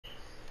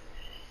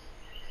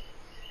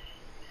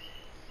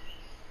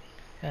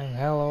And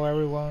hello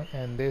everyone,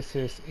 and this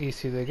is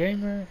Easy the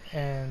Gamer,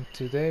 and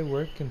today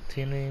we're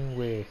continuing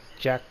with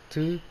Jack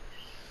 2.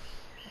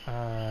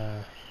 Uh,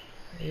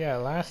 yeah,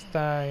 last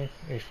time,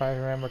 if I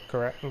remember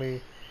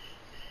correctly,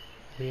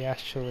 we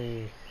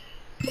actually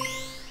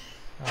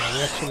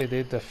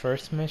did the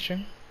first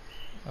mission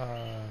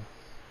uh,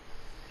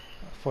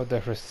 for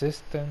the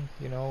resistance.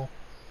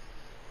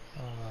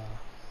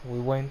 We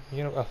went.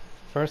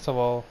 First of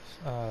all,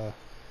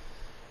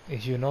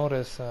 if you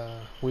notice,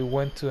 we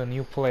went to a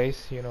new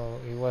place. It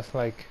was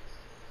like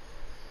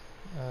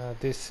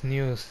this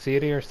new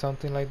city or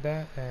something like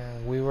that,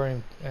 and we were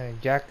in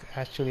Jack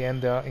actually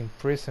ended up in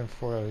prison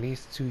for at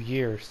least 2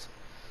 years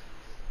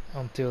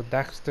until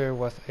Dexter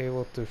was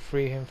able to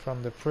free him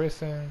from the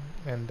prison,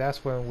 and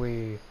that's when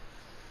we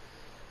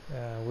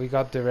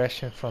got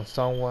direction from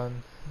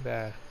someone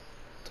that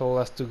told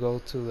us to go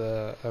to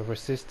the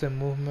resistance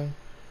movement,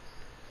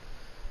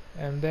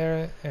 and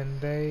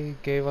they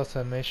gave us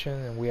a mission,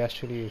 and we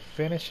actually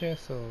finished it.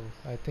 So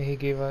I think he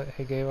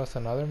gave us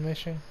another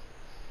mission.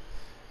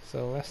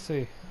 So let's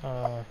see.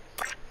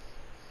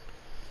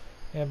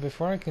 Yeah,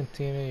 before I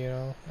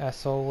continue,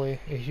 as always,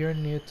 if you're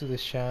new to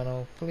this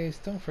channel, please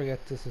don't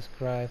forget to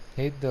subscribe,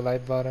 hit the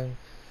like button,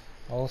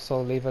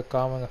 also leave a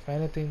comment of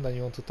anything that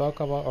you want to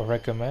talk about or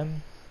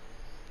recommend,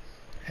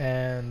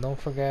 and don't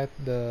forget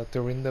to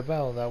ring the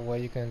bell, that way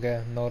you can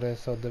get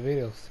notice of the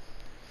videos.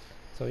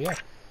 So yeah,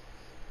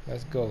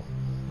 let's go.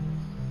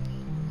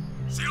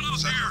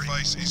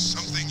 Sacrifice is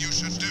something you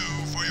should do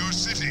for your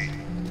city.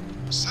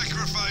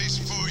 Sacrifice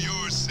for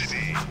your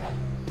city.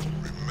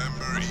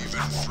 Remember,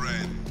 even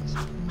friends.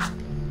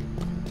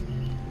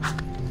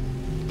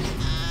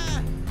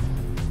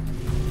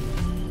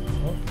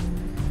 Oh.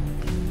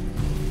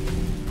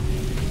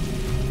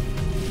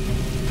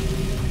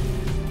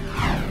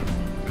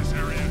 This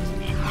area is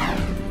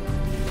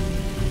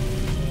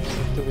I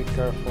need to be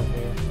careful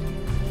here.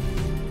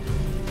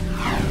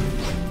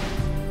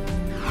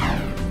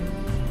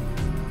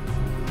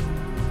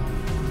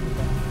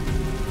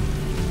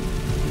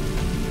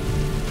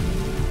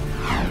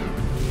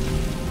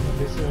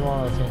 This is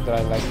one of the things that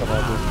I like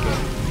about this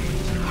game.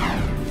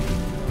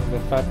 The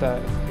fact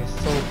that it's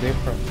so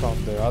different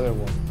from the other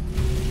one.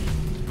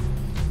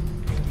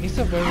 It's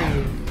a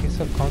very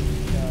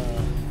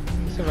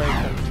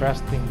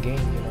contrasting game.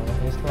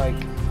 It's like,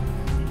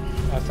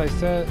 as I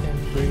said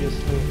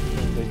previously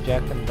in the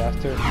Jack and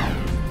Daxter,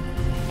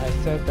 I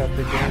said that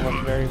the game was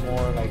very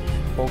more like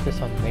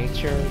focused on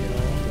nature,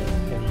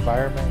 the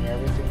environment and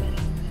everything.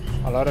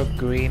 A lot of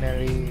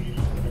greenery,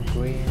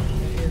 green,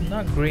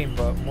 not green,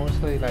 but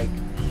mostly like,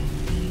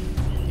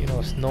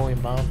 snowy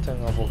mountain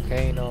or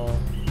volcano.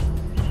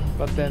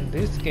 But then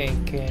this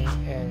game came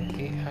and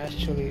it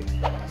actually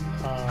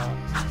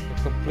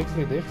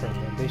completely different,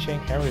 and they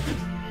changed everything.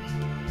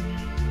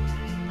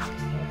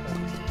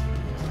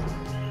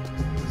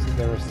 This is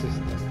the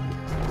resistance.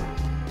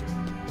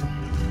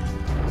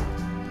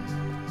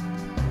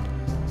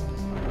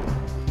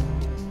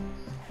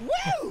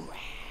 Woo!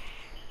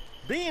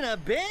 Being a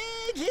big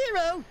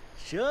hero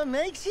sure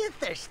makes you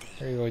thirsty.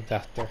 There you go,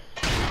 Duster.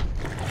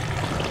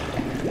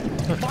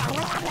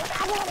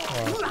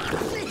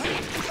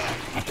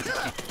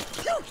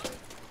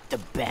 The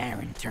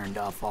Baron turned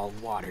off all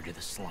water to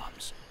the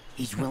slums.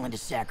 He's willing to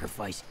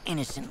sacrifice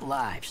innocent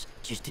lives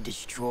just to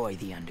destroy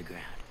the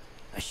underground.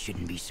 I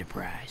shouldn't be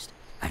surprised.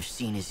 I've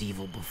seen his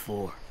evil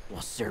before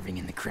while serving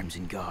in the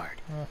Crimson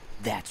Guard.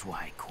 That's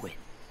why I quit.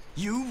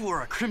 You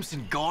were a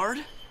Crimson Guard?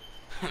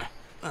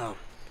 Oh,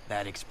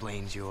 that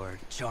explains your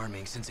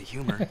charming sense of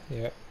humor.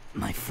 Yeah.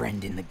 My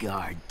friend in the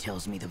Guard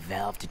tells me the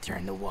valve to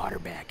turn the water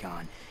back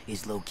on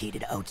is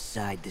located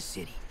outside the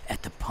city,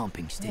 at the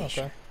pumping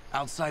station. Okay.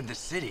 Outside the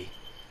city?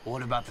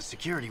 What about the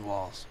security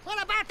walls?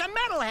 What about the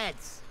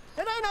metalheads?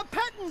 It ain't a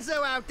petting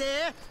zoo out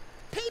there.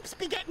 Peeps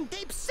be getting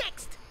deep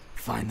sixed.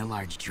 Find the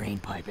large drain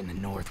pipe in the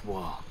north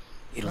wall.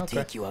 It'll Okay.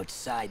 take you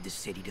outside the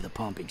city to the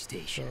pumping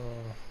station.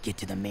 So Get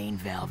to the main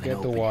valve and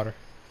get the open water.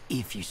 it.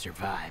 If you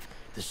survive,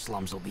 the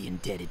slums will be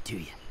indebted to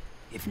you.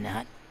 If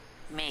not,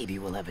 maybe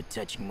we'll have a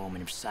touching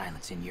moment of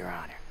silence in your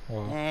honor.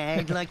 Wow.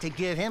 I'd like to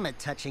give him a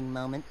touching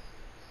moment.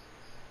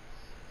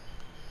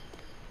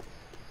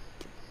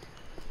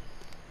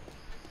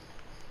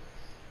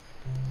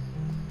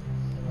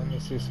 Let me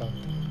see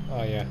something.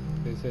 Oh yeah,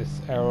 this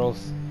is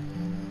arrows.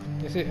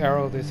 This is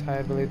arrow. This,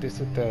 I believe this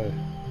is the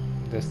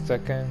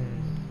second,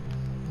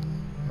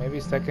 maybe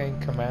second in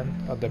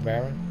command of the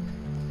Baron.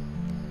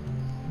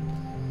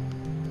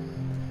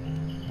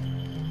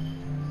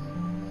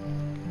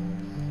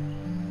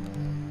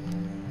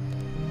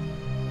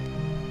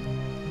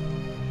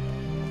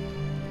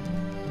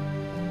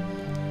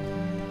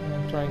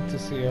 I'm trying to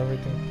see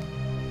everything.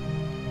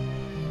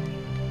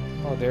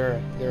 Oh,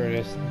 there it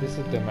is. This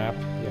is the map.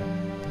 Yeah.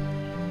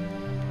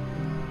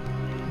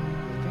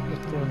 I think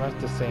it's pretty much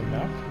the same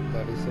map.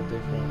 That is a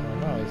different. Oh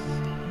no, it's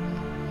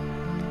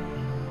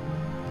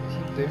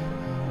a different.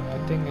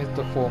 I think it's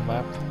the full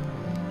map.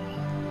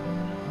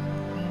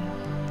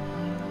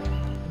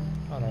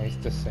 Oh no, it's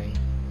the same.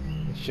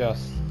 It's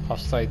just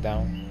upside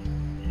down.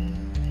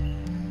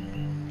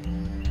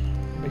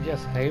 But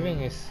yes, Haven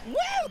is...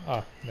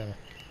 Oh, never.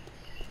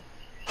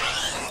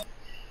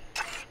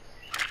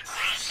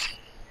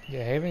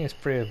 Yeah, Haven is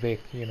pretty big,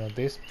 you know,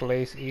 this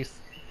place is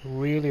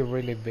really,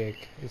 really big.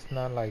 It's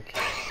not like...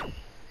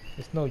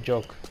 It's no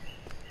joke.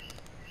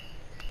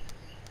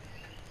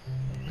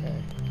 Okay.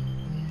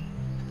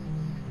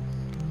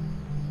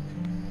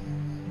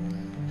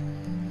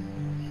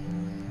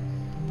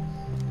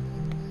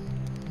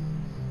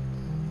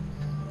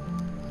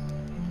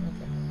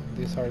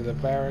 These are the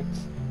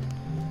barracks.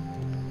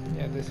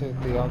 Yeah, this is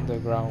the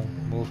underground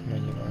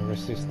movement, you know,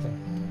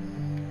 resistance.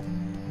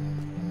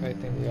 I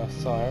think we all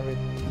saw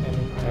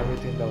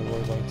everything that we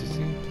were going to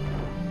see.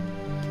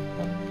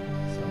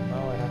 So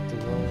now I have to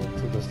go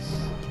to the...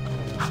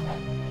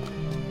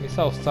 it's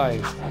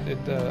outside,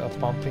 it's a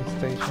pumping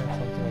station,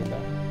 something like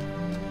that.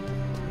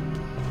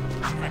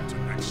 Moving to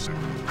next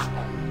sector.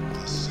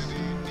 The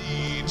city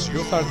needs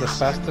your These are the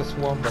fastest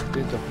one, but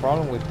the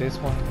problem with this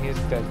one is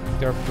that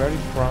they're very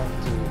prone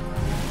to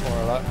for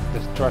a lot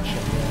destruction.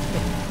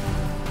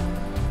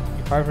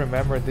 If I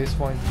remember this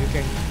one, you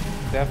can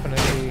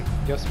definitely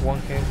just one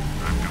hit.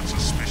 I've got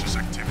suspicious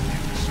activity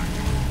in this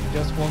sector.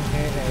 Just one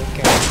hit and it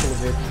can actually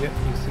hit. Yeah,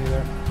 you see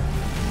there?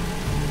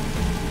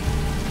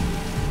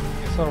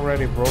 It's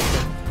already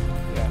broken.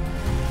 Yeah.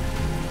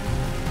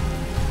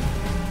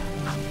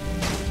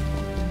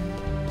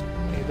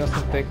 It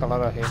doesn't take a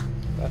lot of hit.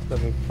 That's the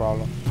big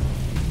problem.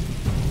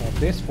 Now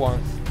these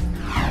ones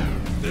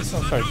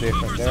are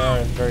different. They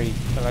are very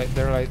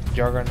they're like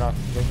juggernauts.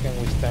 They can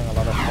withstand a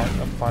lot of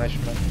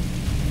punishment.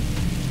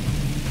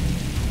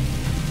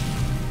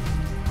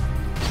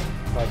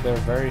 But they're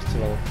very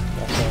slow.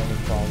 That's the only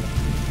problem.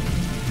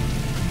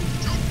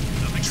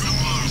 To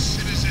all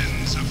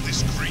citizens of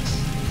this great...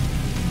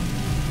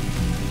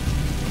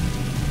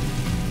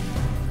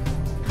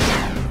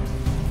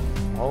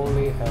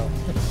 Holy hell.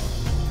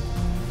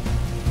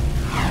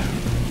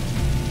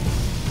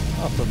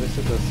 Oh, so this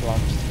is the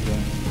slums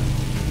again.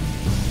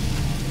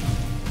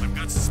 I've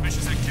got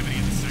suspicious activity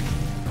in this sector.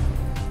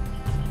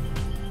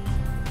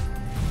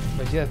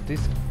 But yeah,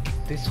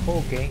 this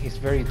whole game is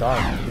very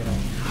dark, you know.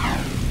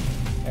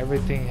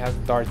 Everything has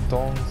dark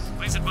tones.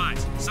 Please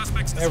advise.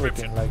 Suspect's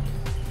Everything, like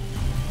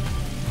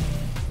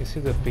you see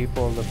the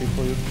people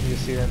you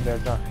see them, they're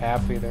not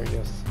happy, they're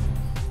just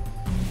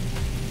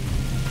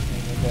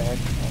what the heck?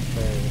 Oh,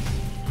 there it is.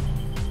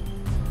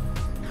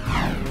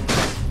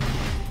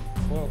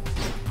 Whoa.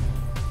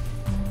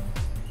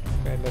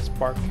 Okay, let's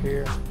park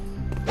here.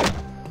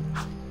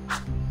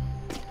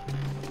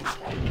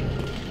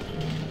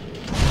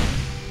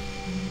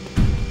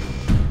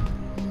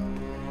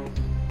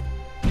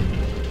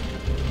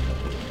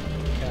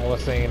 Yeah, I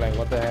was saying like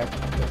what the heck?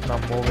 It's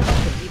not moving.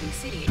 Leaving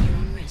city at your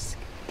own risk.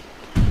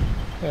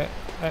 Yeah,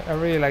 I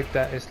really like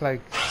that. It's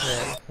like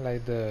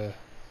the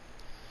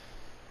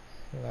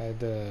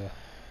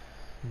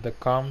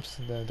comms,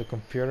 the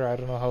computer. I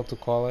don't know how to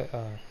call it.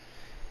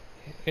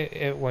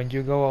 When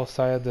you go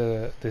outside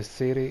the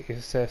city,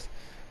 it says,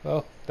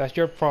 "Well, that's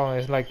your problem."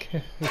 It's like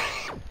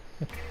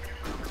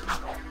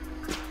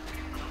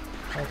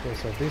okay,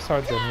 so these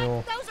are the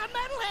new. Those are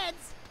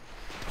metalheads!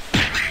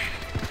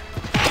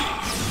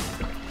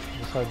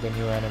 These are the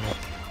new enemies.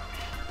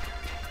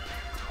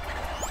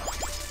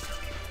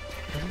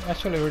 It's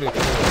actually really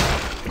cool.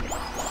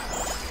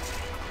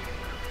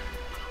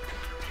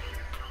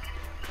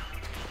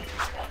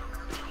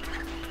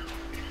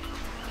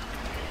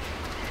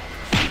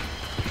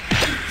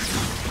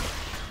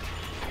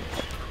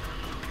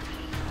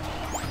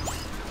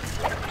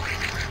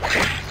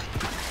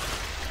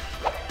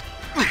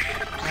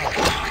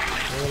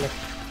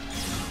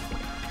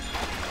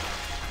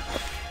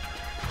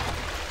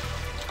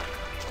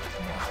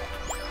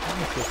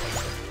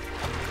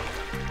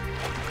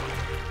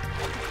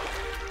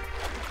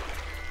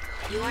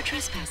 You are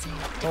trespassing.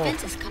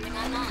 Defense is coming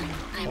online.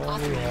 I am Holy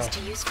authorized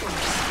hell. to use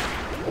force.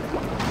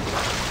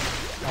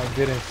 I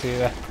didn't see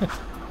that.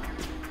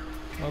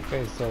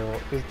 Okay, so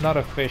it's not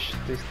a fish.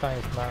 This time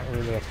it's not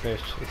really a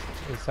fish.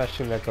 It's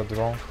actually like a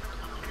drone.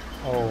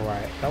 Oh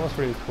right, that was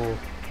really cool.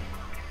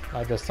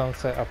 Like the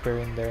sunset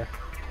appearing there.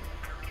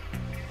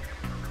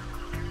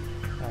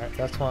 Alright,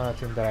 that's one of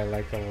the things that I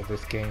like about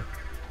this game.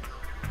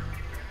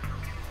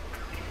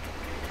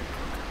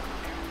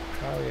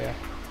 Oh yeah.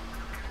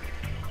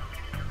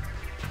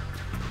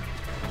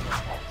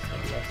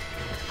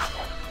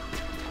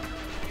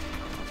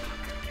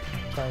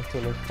 Trying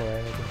to look for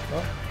anything.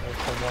 Oh, there's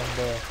someone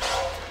there.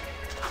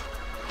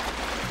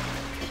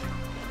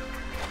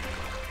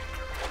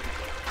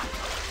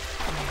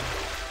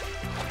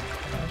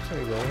 Can I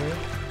actually go here?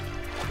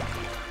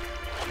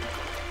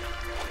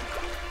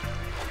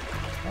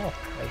 Oh,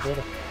 I did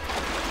it.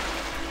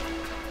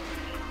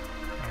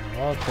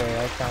 Okay,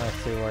 I kind of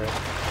see where. Yeah,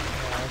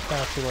 I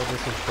kind of see where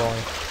this is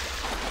going.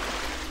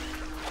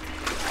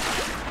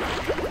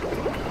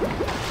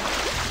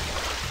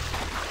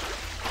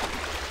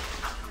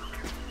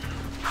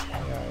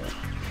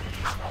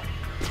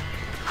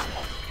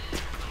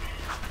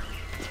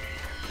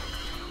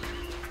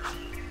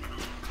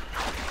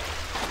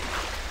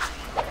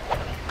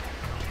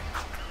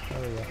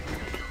 There we go.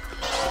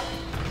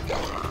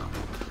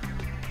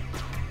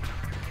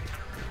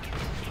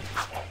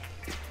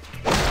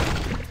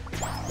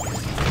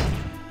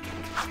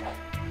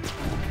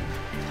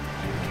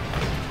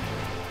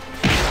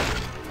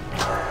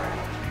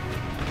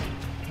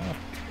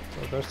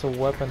 there's a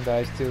weapon that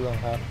I still don't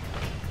have.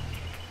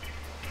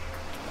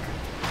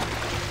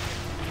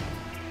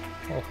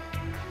 Oh,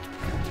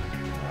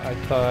 I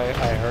thought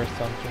I heard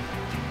something.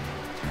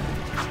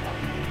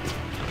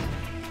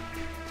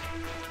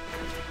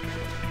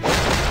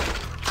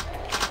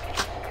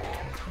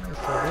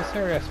 So this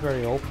area is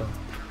very open.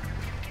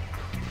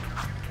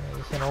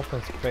 It's an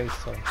open space,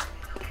 so.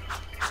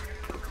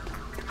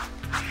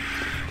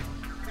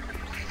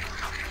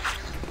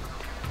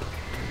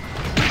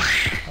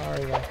 There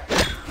we go.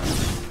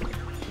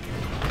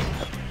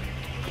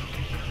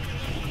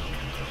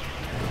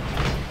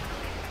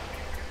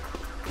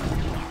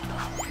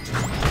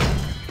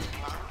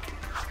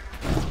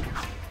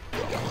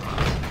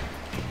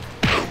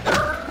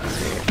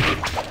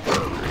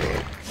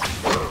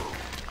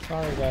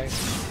 Sorry guys.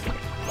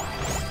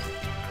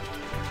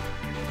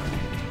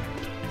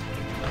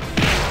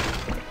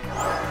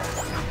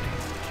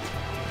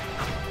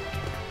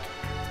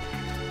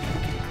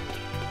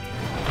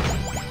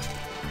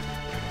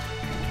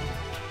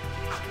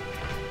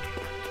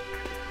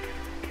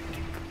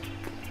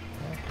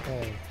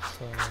 Okay,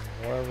 so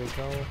where we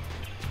go?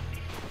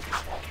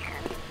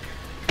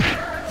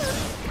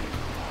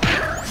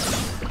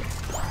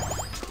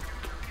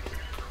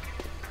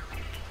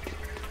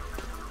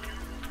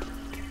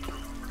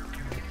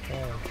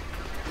 Okay.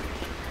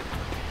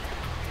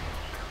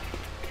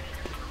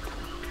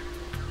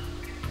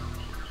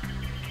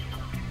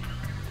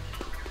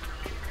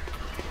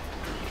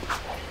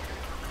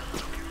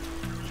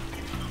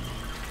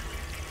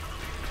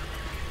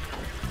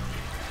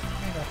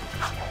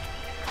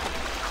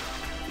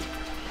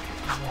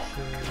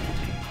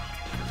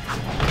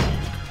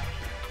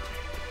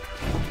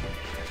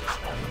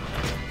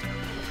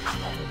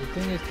 The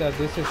thing is that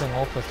this is an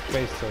open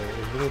space, so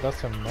it really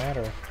doesn't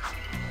matter.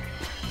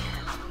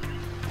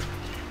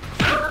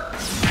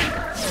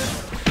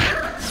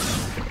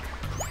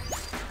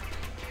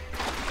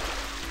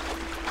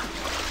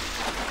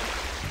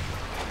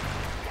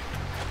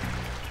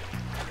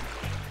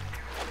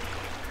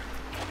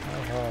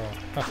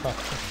 Oh.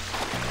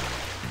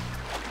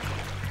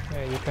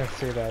 Yeah, you can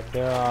see that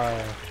there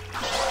are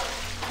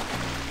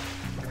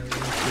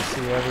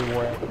NPC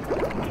everywhere.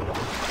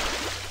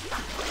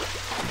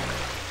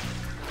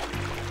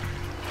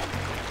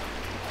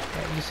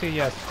 You see,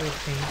 yes,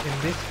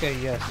 in this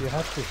case, yes, you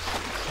have to.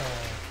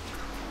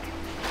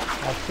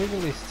 I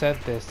previously said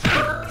this I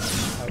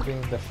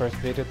think in the first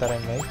video that I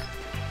made,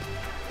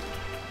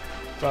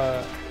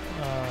 but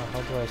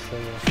how do I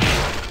say it?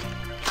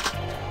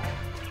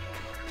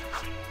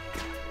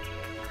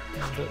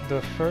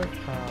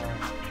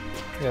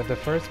 The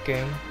first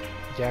game,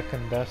 Jack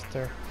and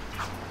Duster,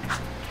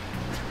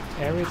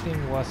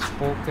 everything was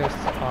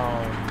focused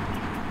on,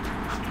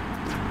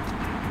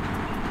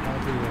 how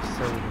do you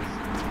say this?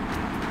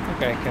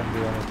 Okay, I can't do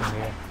anything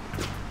here.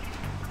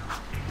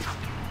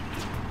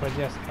 But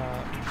yes,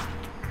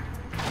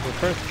 the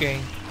first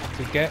game,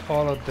 to get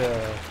all of the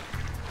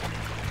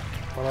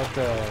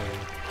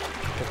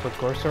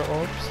precursor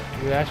orbs,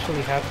 you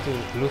actually have to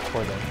look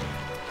for them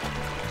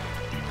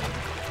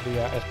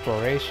via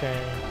exploration.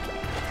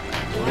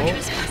 You are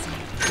trespassing.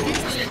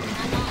 Defenses coming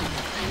online.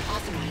 I am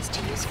authorized to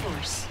use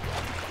force.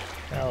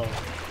 Oh.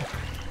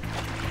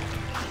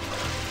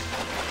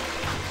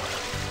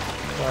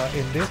 But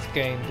in this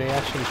game, they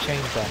actually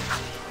changed that.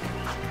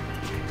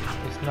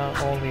 It's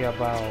not only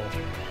about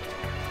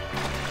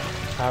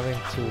having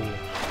to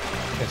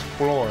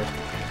explore.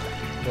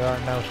 There are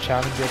now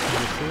challenges in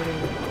the city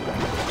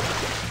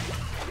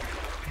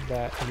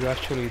that you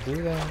actually do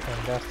them,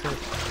 and that's it.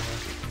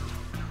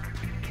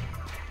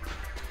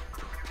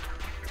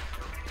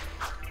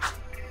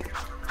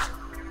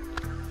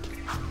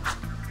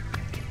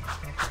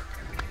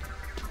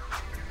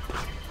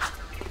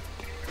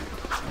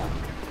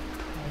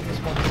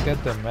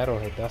 Get the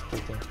metalhead, that's the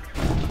thing.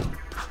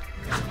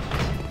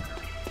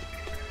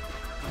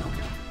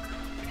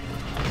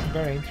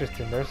 Very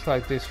interesting. There's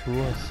like this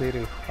ruined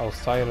city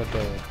outside of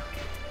the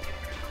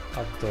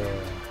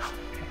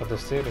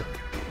city.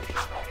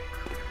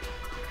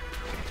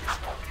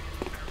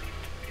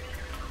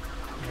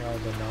 Yeah,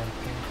 the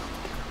mountains.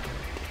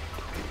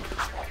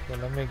 So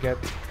let me get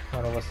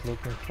what I was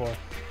looking for.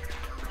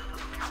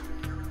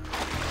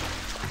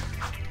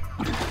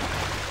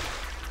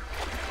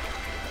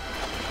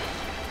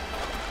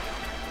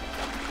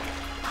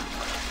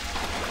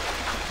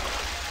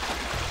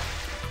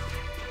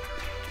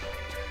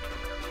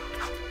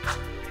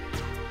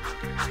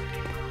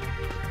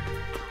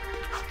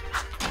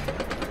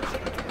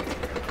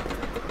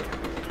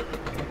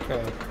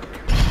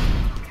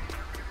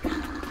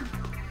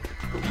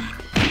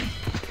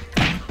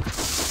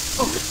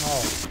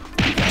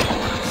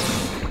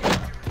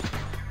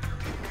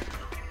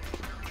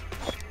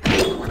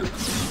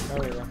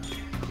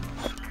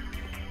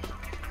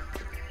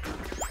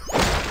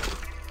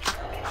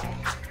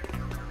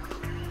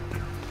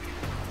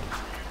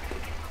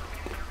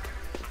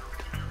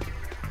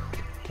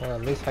 Well,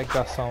 at least I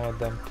got some of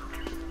them.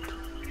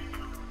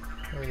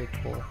 Really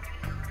cool.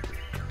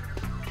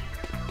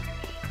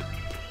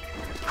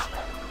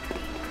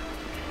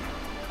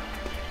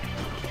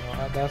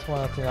 That's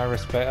one thing I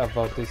respect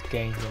about this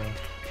game, you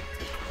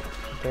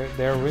know.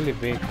 They're really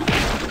big.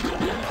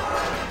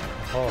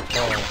 Oh,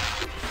 oh.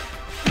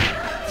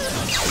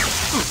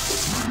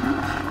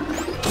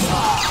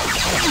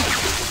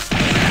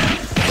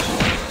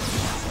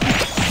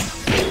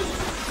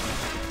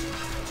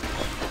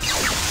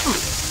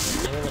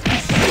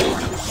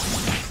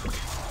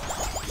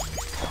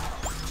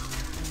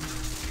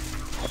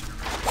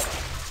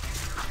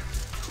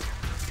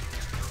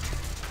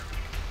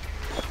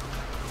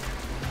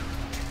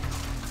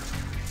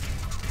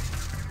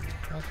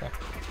 Okay.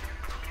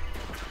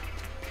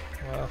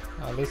 Well,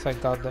 at least I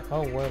got the.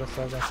 Oh, wait a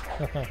second.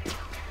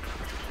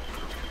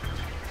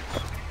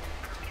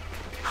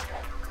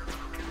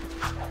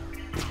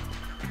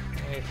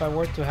 If I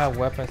were to have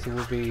weapons, it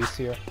would be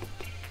easier.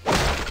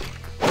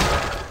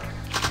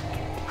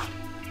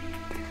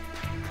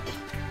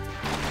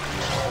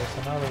 There's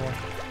another one.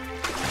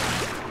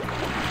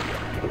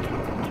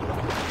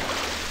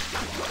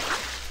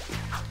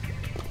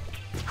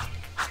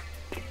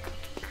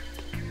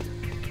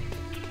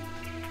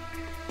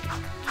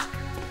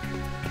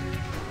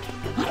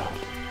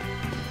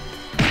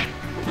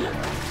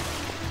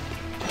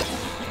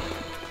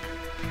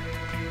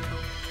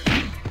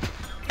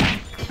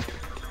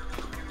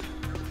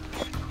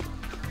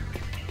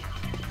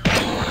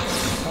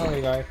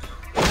 Sorry, guy.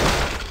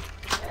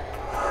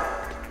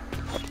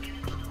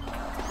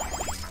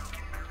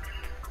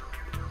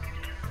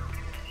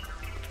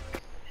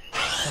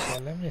 Okay,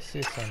 let me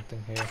see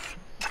something here.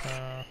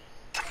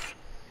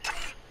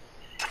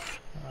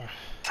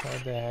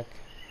 What the heck?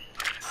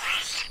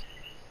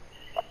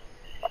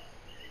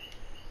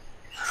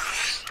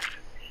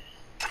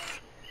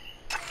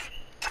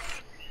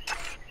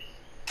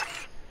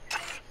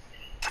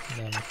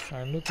 Damn it.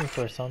 I'm looking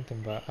for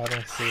something, but I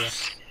don't see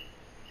it.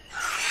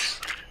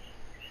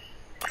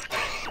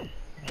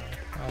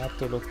 I have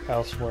to look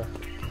elsewhere.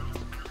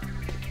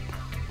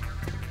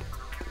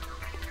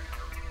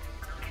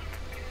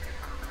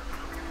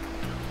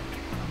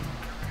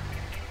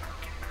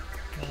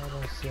 I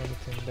don't see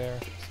anything there,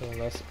 so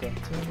let's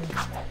continue.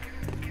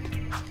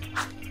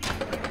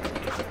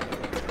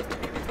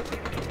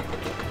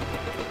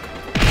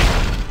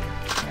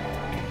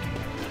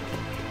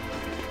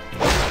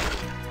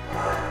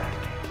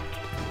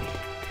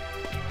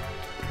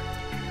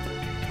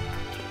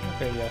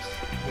 Okay, yes,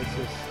 this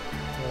is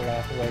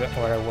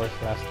where I was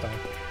last time.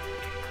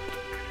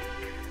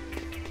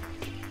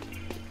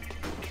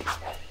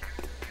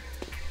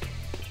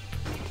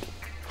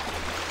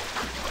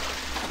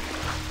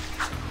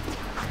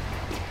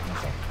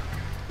 Okay.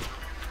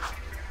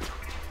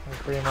 I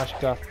pretty much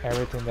got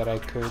everything that I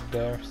could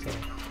there, so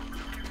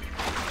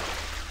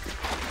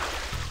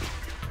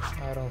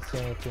I don't see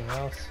anything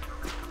else.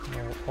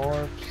 No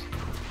orbs.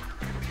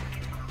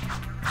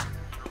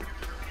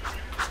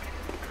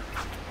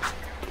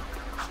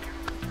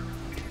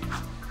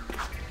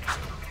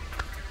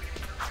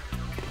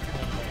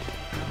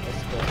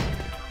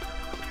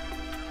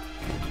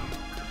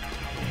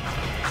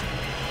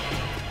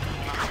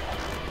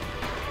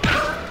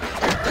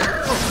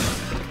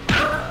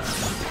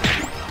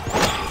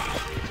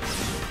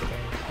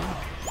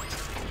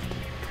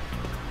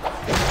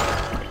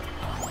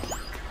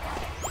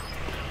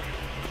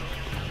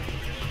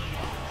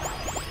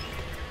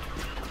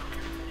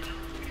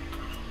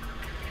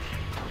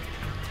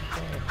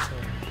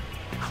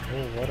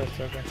 Oh, what a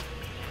second.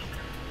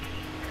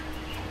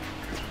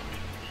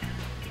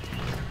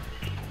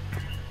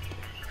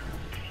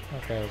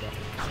 Okay, okay.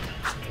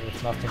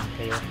 There's nothing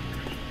here.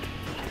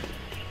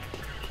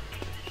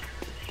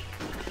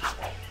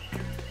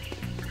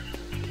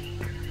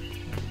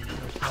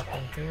 There's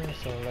nothing here,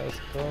 so let's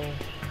go.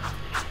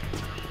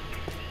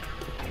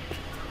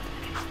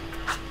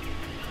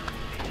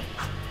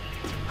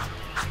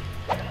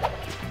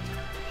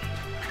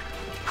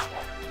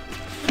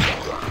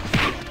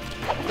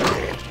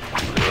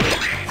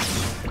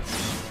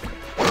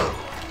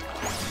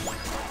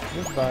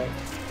 Goodbye.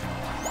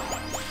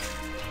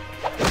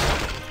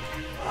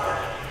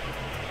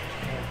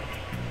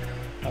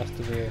 Has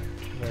to be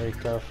very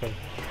careful.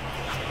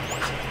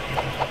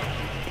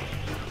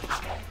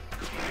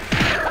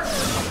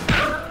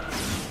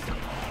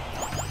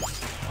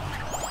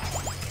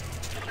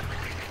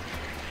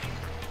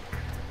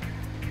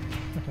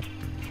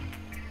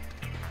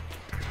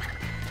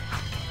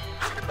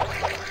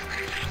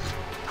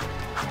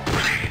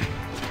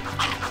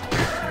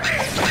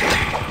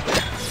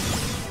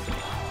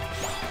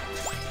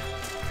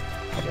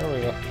 There we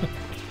go.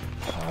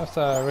 That's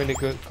a really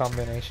good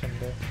combination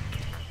there.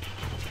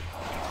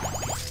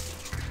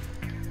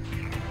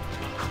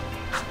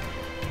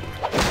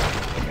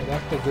 Okay,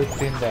 that's the good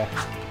thing that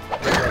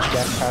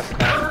Jack has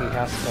now. He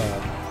has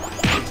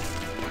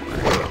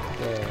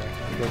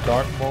the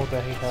dark mode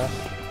that he has.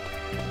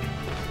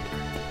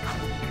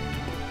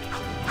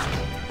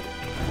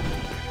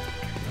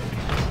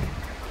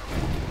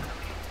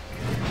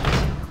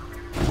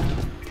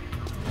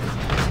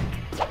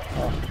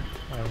 Oh,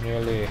 I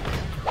nearly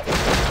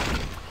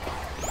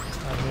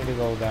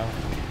go down.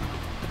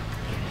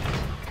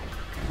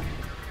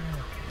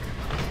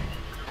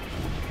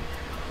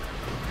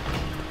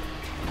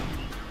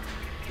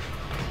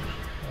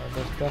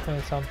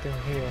 definitely something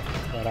here,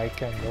 but I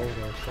can't go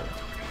there, so...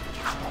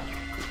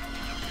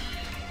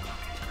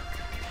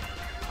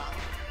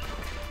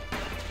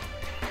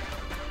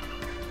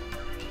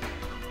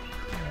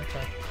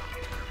 Okay.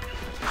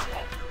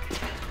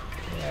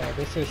 Yeah,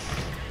 this is...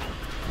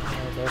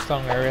 there's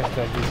some areas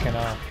that you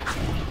cannot...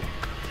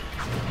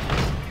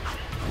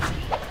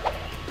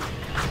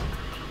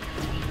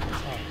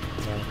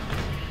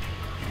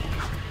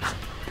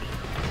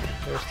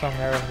 There's some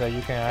areas that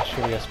you can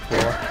actually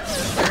explore.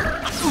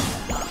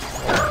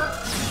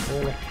 Oh,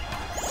 really?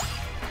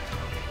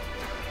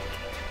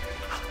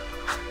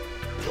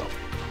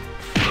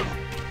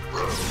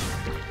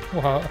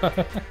 Wow.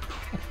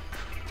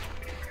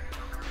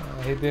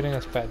 He didn't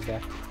expect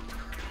that. Okay.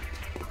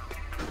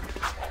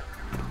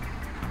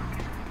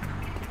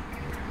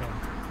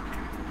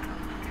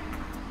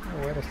 Oh,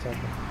 wait a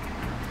second.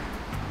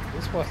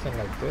 This wasn't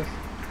like this.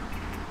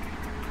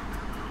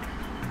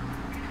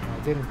 I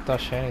didn't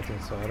touch anything,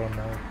 so I don't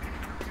know.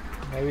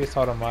 Maybe it's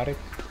automatic.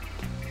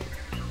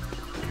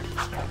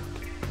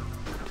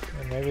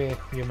 And maybe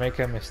you make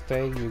a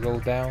mistake, you go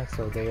down,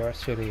 so they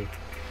actually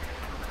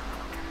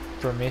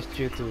permit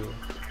you to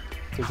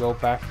go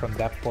back from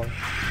that point.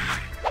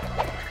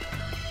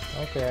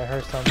 Okay, I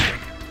heard something.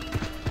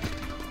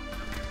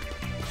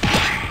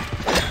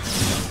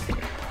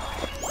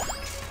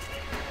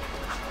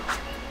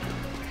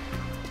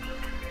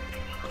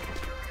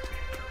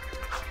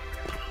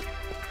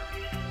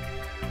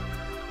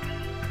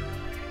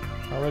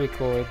 How really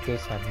cool is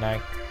this at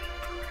night?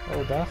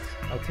 Oh,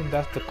 I think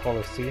that's the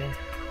Colosseum.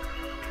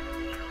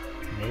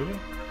 Maybe?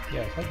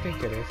 Yes, I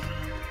think it is.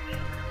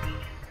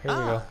 Here we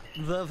go.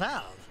 The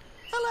valve.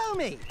 Allow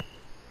me.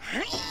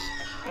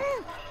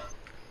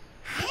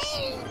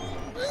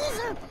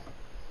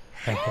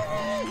 Oh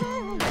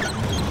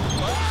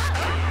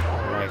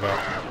my god.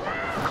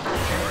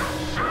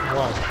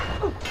 1,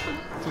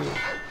 2,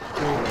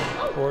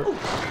 3, 4,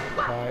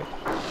 5,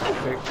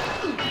 6,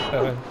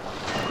 7.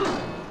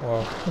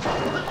 Wow.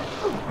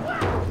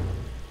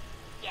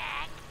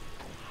 Jack,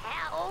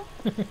 help!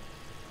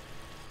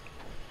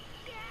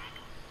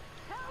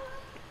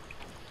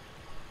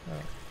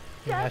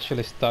 You're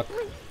actually stuck.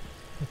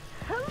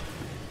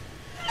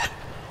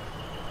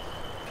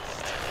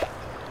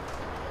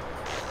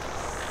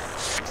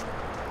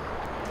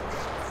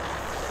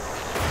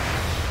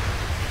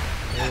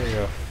 There we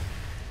go.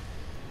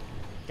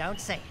 Don't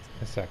say it.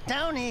 A second.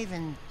 Don't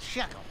even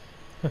chuckle.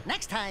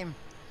 Next time,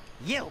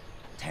 you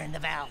turn the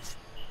valve.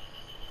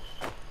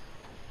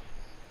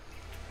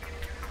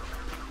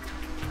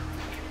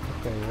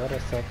 Okay, wait a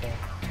second.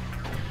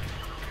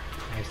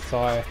 I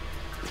saw it.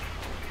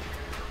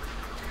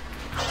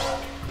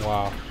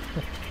 Wow.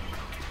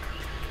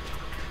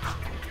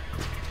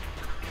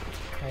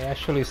 I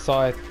actually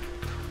saw it.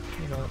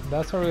 You know,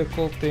 that's a really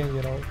cool thing,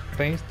 you know.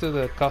 Thanks to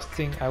the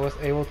casting, I was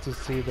able to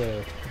see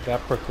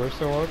that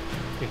precursor orb.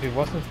 If it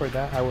wasn't for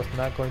that, I was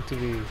not going to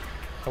be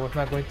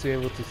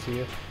able to see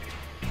it.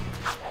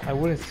 I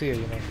wouldn't see it,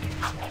 you know.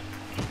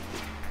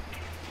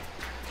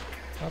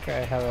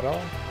 Okay, I have it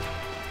all.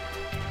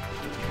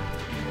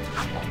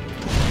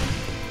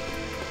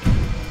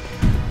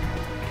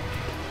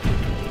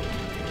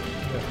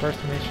 The first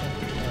mission,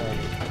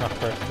 not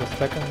first, the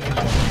second mission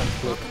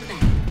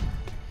complete.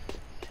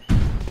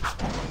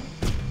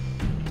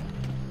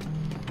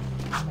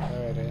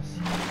 There it is.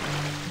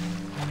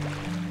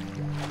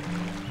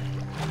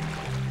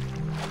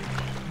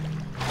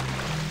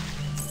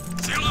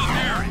 Still up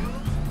here!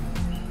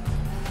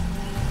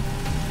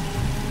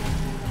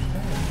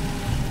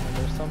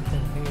 There's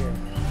something here.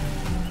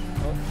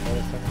 Oh, wait a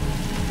second.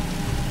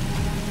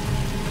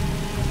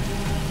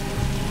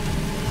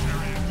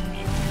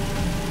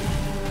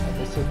 Oh,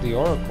 this is the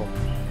Oracle.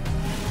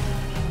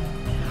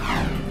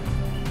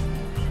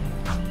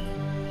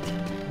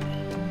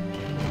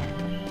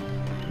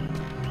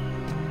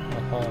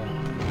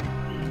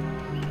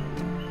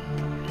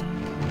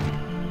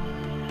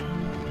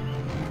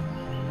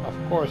 Of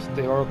course,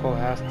 the Oracle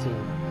has to...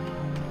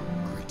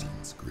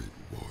 Greetings, great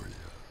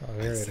warrior. Oh,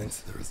 here I it sense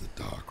is. there is a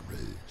dark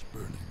rage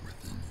burning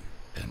within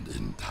you, and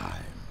in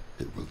time,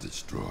 it will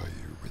destroy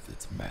you with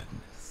its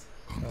madness.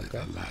 Only Okay.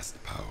 the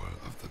last power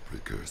of the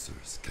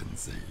precursors can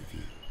save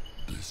you.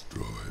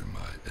 Destroy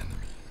my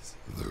enemies,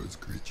 those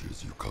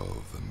creatures you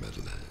call the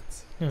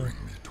metalheads.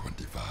 Bring me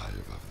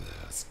 25 of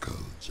their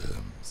skull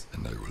gems,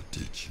 and I will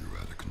teach you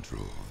how to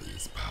control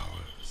these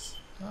powers.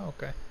 Oh,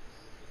 okay.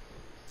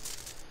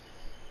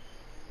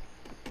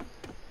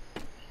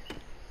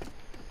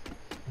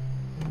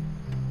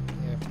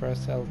 Yeah,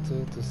 press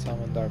L2 to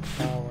summon dark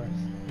powers.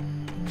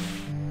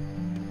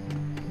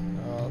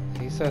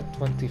 He said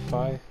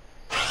 25.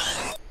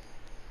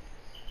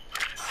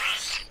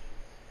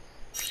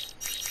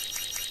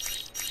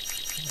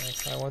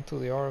 Yes, I went to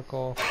the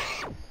Oracle.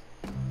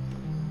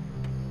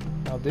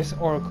 Now this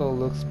Oracle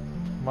looks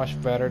much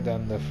better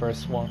than the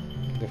first one,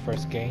 the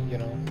first game, you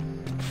know.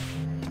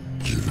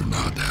 You do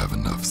not have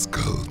enough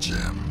skull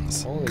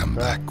gems. Holy Come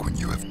crap. back when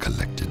you have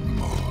collected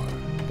more.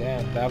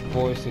 Damn, that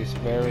voice is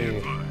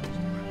very...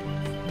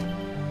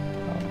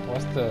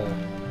 what's the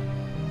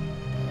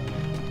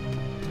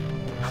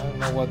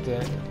know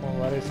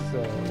what is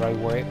the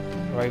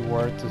right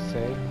word to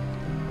say.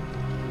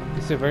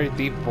 It's a very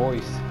deep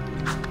voice.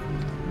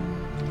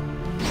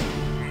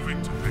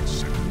 Moving to next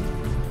sector.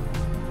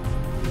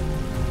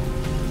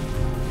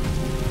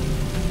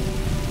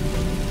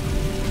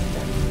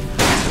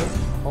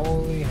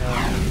 Holy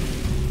hell.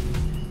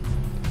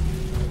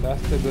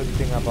 That's the good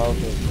thing about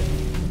this thing.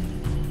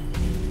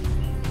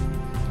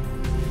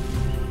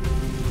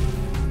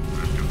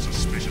 I've got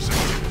suspicious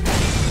activity.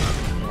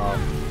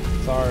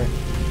 Oh, sorry.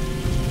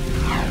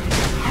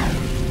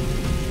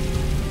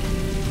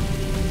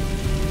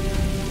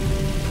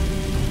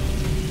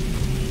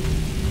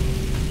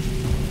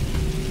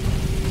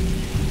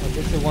 Well,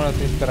 this is one of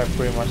the things that I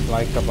pretty much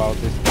like about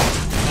this game.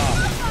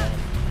 Ah,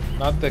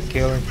 not the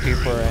killing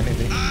people or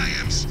anything. I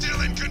am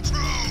still in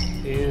control.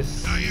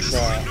 Is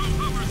that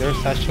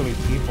there's actually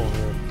people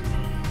here.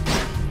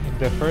 In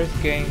the first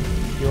game,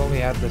 you only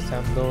had the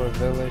Sandora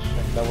village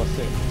and that was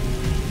it.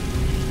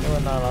 There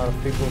were not a lot of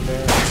people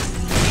there.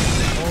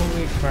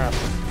 Holy crap.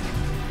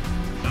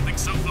 Nothing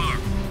so far.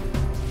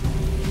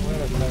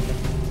 Wait a second.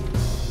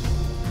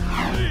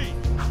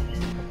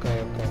 Okay.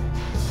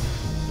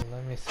 So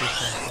let me see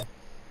something.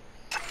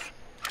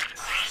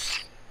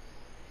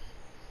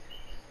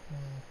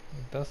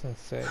 It doesn't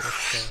say.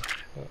 Okay.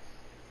 But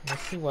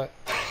let's see what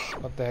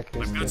the heck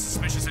is I've got this.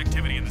 suspicious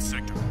activity in the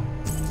sector.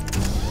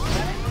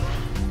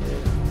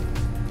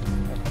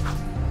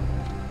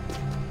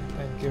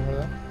 Thank you for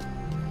that.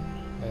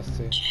 Let's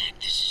see. Jack,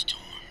 this is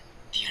Torm.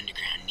 The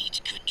Underground needs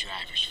good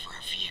drivers for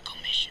our vehicle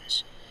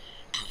missions.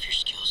 Prove your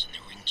skills in the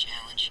ring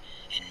challenge,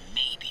 and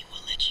maybe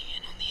we'll let you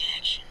in on the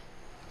action.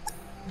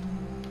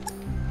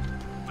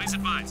 Please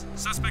advise.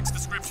 Suspect's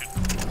description.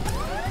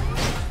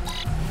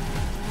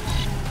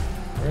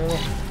 Really?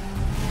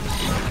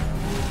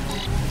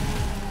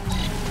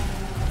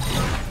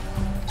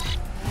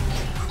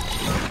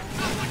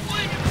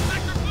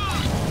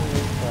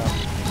 Holy crap.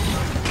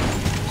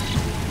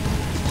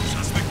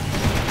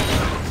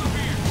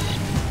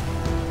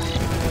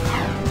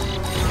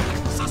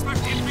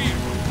 Suspect in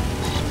vehicle.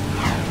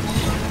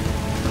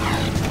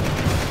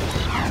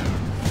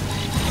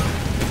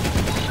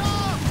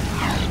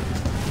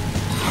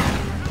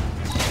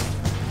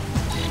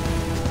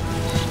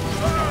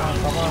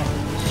 Come on.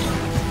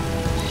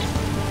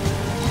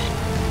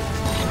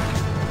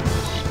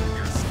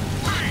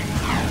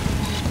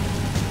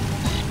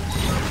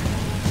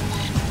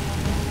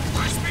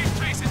 High speed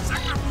chase in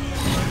sector 4.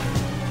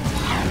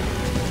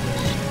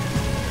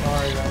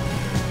 Sorry, guys.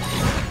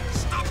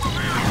 Stop the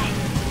vehicle.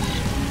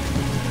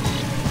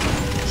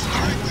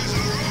 Strike this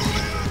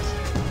rollout.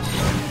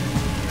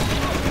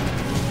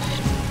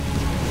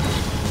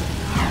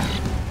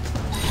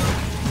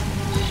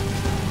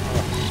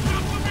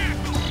 Stop the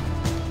vehicle.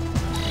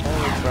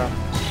 Holy crap.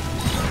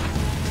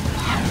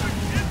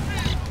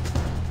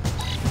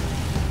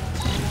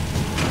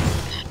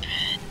 Not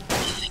bad. I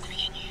think we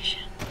can use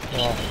you.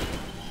 Well,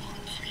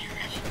 For your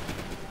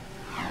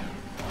effort.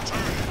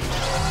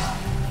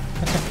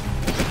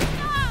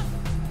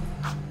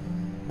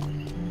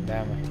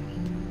 damn it.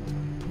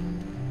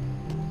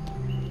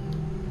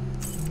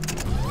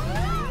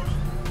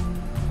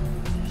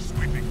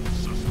 Sweeping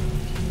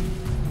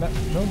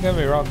suspect. Don't get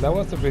me wrong, that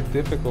was a bit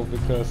difficult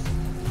because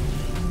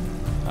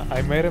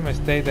I made a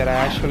mistake that I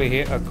actually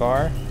hit a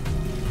guard.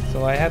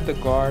 So I had the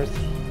guards,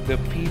 the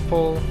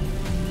people,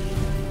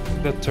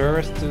 the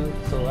tourists too.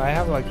 So I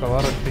have like a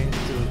lot of things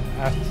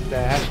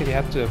that I actually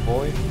had to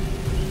avoid.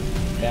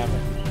 Damn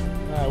it.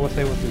 I was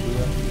able to do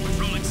that.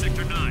 Patrolling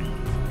sector 9.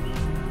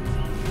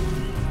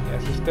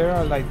 Yes, if there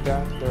are like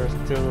that, there's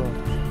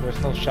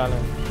no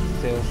challenge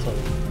still, so.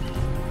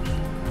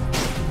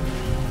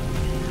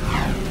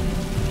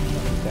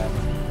 Damn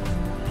it.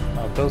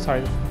 Oh, those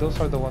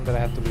are the ones that I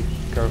have to be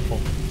careful.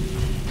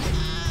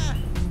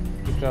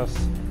 Because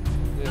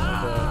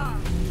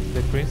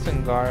the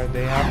Crimson Guard,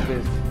 they have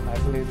this, I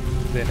believe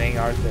the name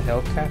are the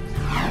Hellcats.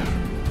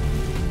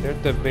 They're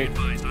the big,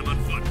 Advised, I'm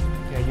on foot.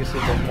 yeah, you see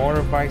the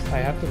motorbikes, I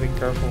have to be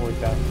careful with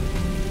that.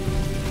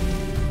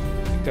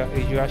 Because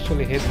if you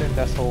actually hit them,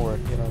 that's over.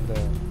 You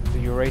know,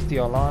 you raise the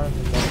alarm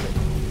and that's it.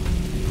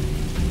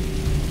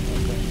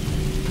 Okay.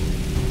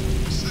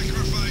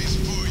 Sacrifice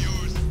for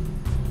yours.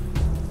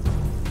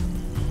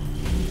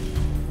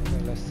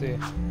 Okay, let's see.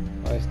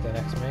 What is the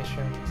next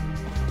mission?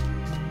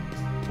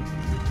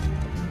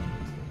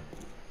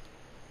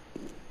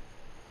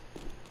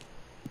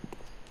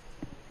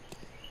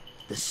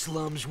 The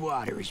slum's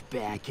water is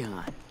back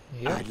on.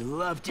 Yep. I'd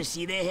love to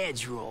see the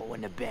heads roll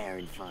when the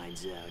Baron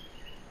finds out.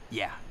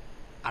 Yeah,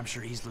 I'm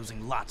sure he's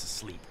losing lots of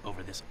sleep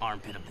over this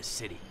armpit of the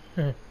city.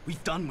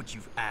 We've done what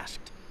you've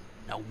asked.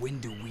 Now when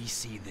do we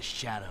see the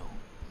shadow?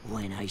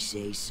 When I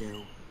say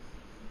so,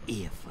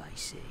 if I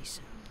say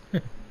so.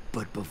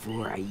 But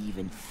before I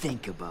even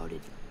think about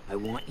it, I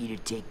want you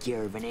to take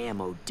care of an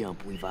ammo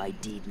dump we've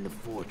ID'd in the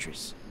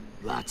fortress.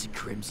 Lots of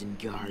Crimson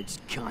Guards,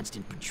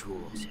 constant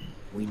patrols.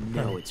 We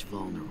know it's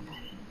vulnerable,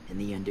 and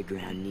the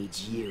Underground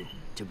needs you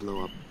to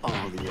blow up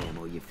all the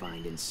ammo you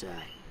find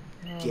inside.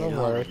 Oh, Get don't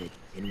all worry. of it,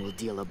 and we'll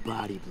deal a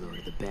body blow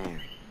to the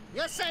Baron.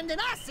 You're sending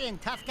us in,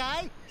 tough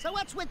guy. So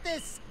what's with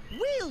this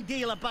wheel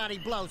dealer body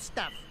blow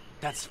stuff?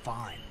 That's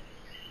fine.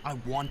 I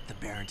want the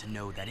Baron to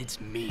know that it's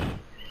me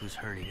who's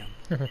hurting him.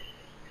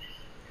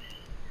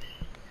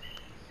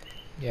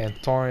 Yeah, and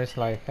Thorn is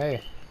like,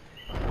 hey,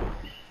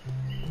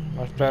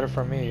 much better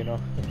for me, you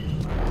know.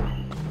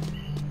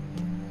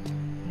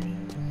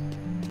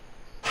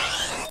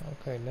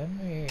 Okay, let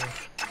me...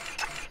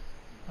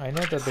 I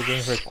know that the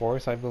game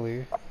records, I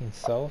believe,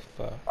 himself,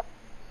 but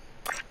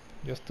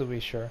just to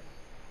be sure.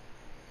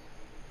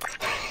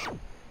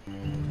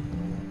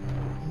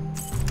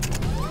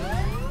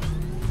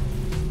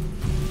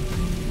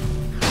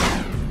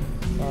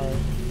 Sorry.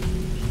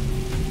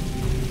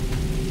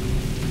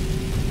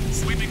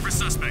 Sweeping for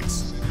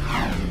suspects.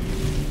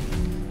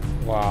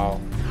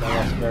 Wow,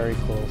 that was very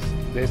close.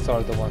 These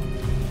are the ones.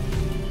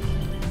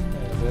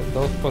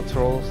 Those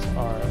patrols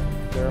are,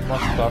 they're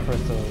much tougher,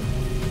 so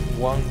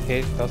one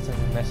hit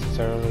doesn't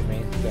necessarily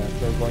mean that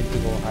they're going to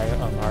go higher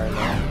on high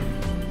alert.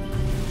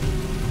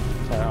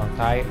 Sorry, on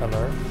high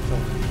alert. So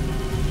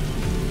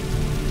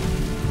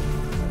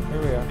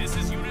here we are. This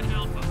is Unit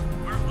Alpha.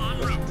 We're en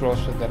route. It's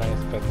closer than I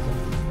expected.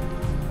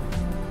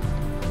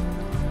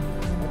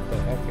 What the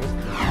heck is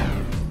this?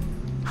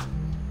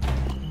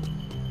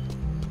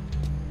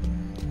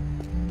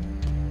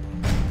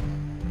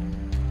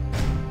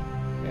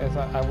 Yes,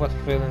 I was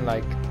feeling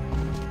like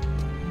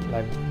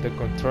the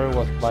controller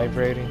was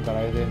vibrating, but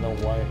I didn't know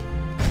why.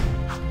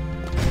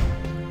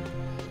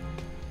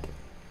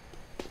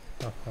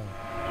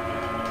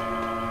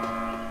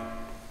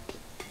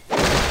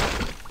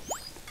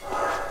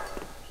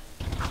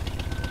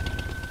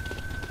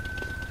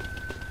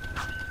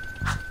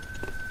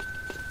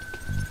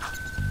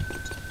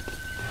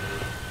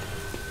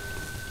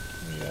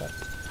 Yeah.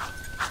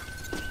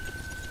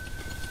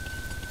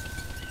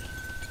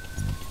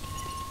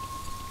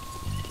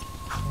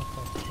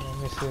 Let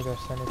me see if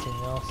there's anything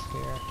else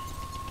here.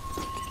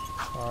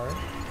 Alright.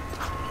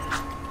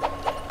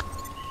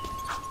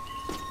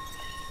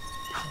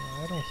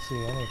 I don't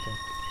see anything.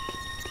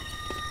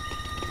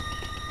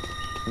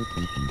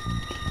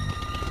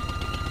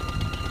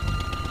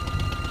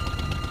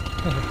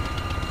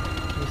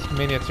 This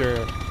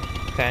miniature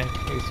tank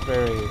is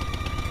very...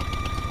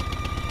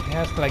 It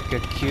has like a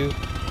cute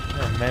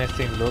and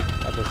menacing look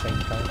at the same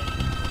time.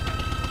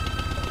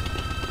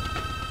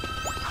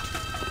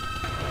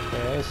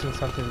 Okay, I assume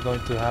something's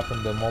going to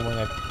happen the moment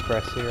I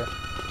press here.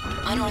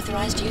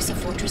 Unauthorized use of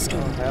Fortress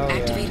Door. Hell yeah.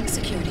 Activating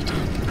security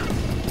tab.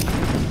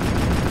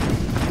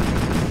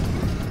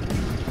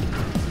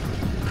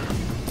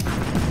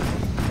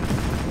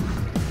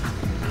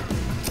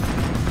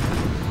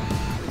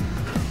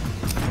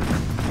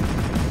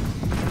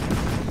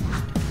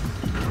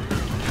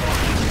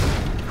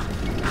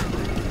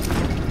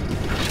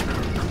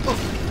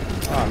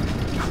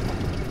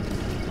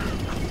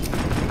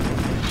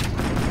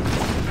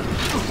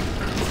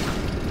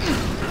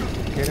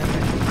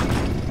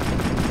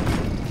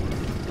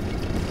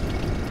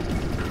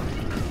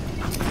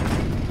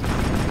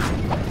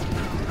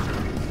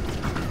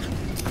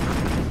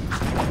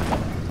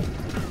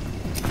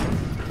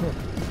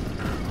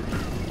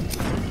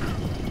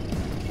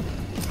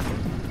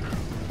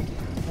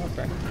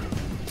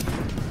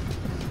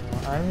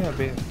 I'm in a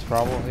bit of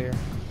trouble here.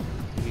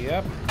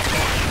 Yep.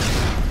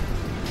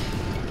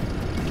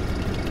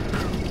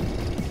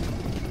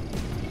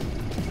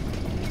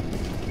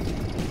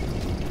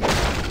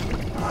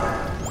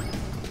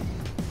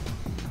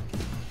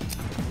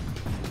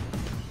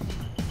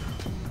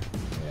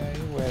 Yeah,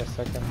 you wait a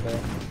second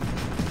there.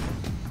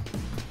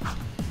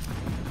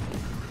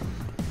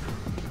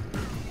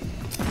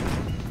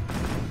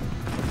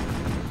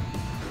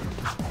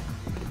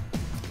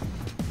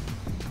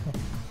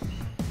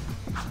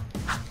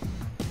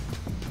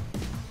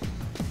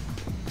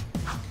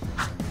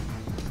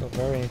 So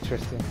very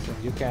interesting. So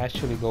you can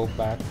actually go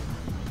back.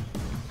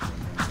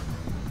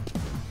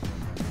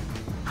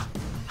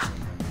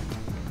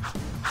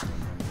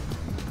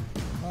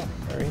 Oh,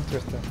 very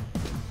interesting.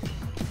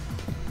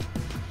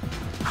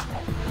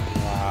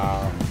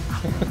 Wow.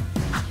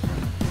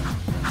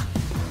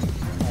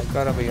 I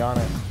gotta be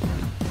honest.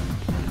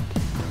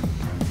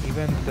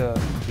 Even the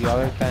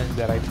other times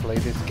that I play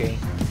this game,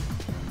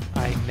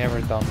 I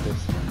never done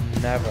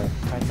this. Never.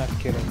 I'm not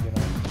kidding, you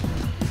know.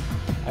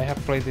 I have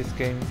played this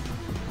game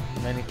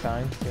many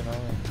times, you know,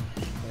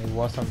 and it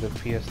was on the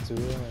PS2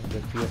 and the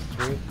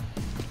PS3.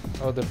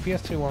 Oh, the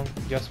PS3 one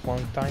just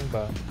one time,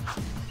 but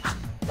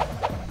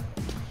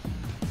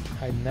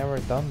I never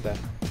done that.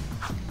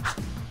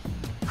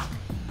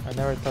 I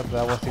never thought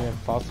that was even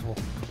possible.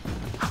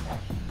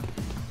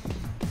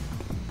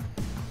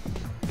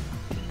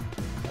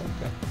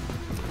 Okay.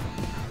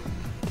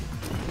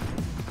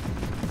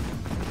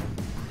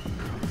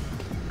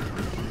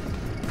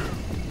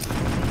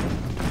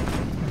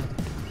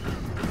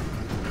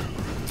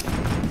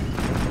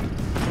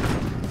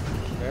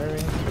 Very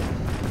interesting.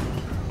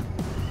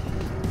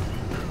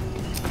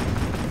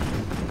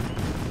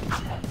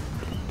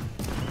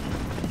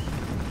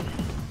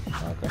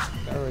 Okay,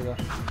 there we go.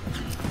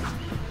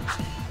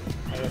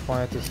 I just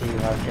wanted to see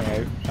how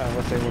I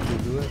was able to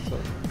do it. So.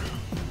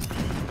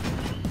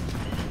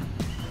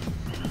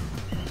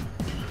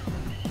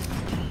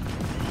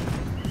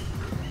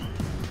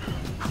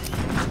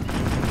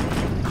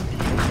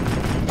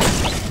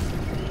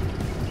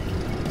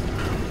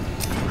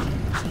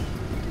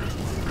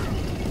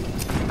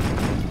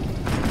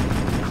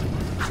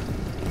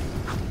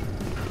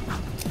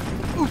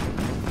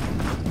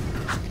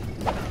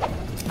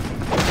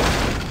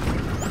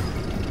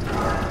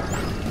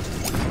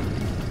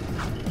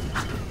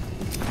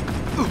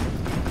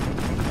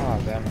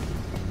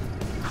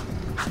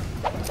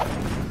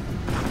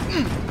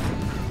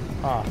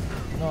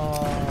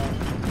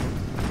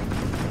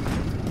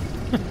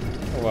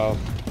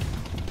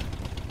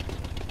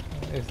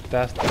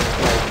 That's the, like,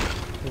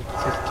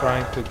 it's just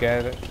trying to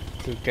get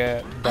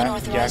that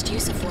Unauthorized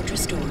use of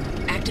fortress door.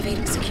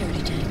 Activating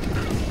security tank.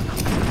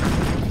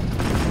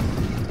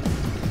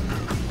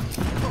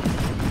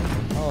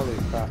 Holy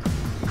crap.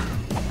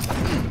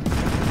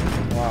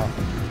 Wow.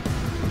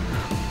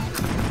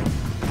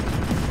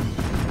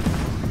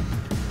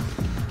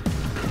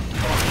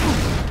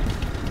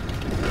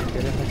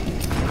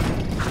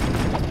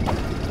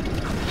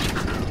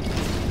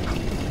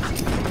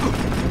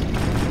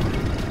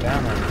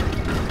 Damn it.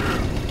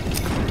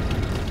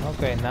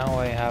 Okay, now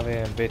I have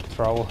a bit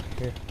trouble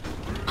here.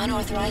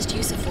 Unauthorized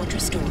use of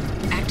fortress door.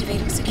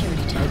 Activating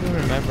security I tank. do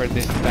remember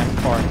this tank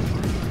part.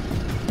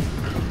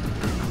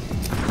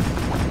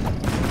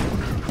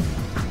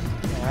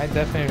 Yeah, I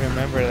definitely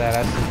remember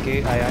that as a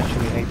kid. I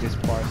actually hate this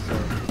part, so.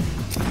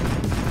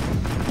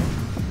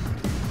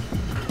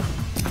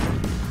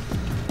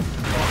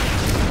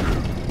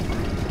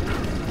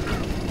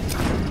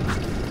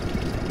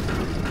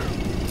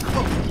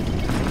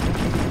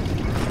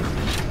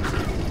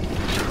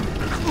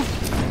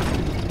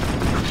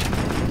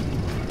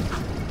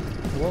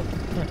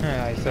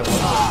 I said,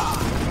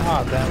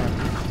 ah, damn it.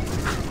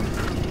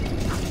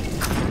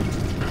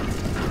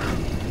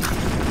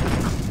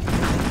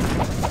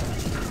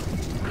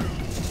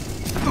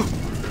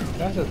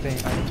 That's the thing,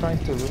 I'm trying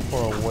to look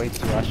for a way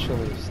to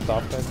actually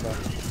stop it, but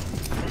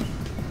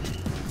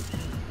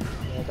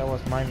yeah, that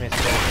was my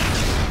mistake.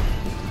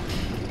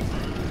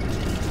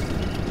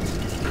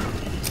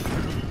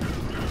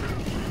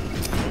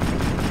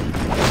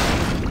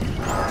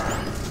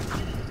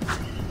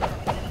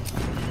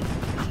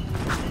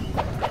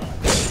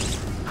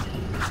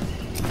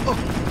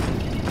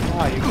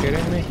 Are you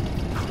kidding me?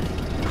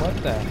 What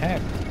the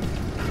heck?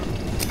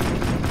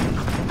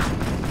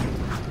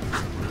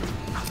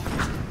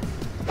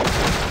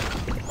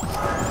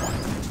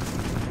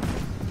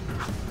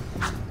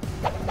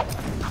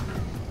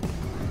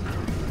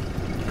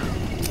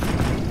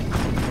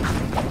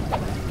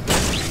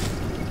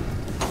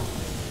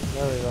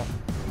 There we go.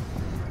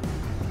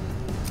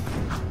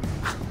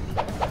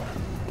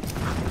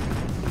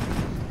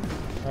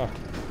 Oh.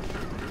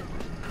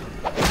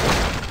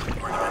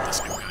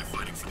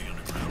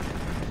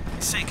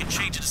 Say he can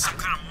change into some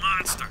kind of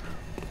monster.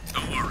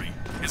 Don't worry,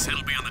 his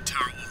head'll be on the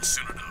tower wall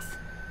soon enough.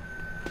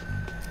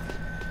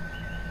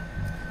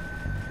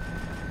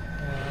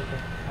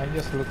 Okay. I'm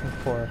just looking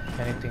for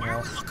anything Why are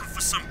else. we looking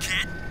for some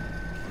kid?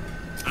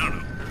 I don't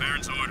know,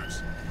 Baron's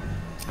orders.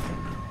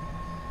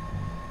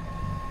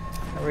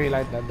 I really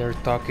like that they're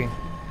talking.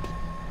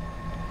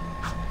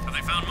 Have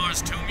they found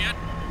Mars' tomb yet?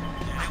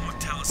 Yeah, they won't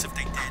tell us if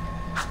they did.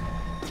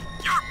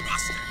 You're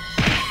busted!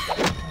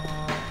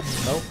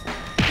 Nope.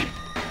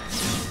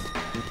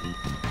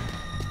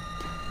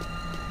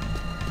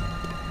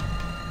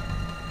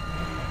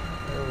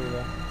 There we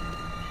go.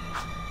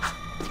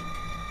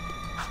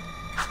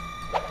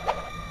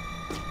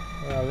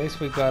 Well, at least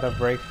we got a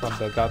break from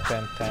the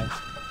goddamn tank.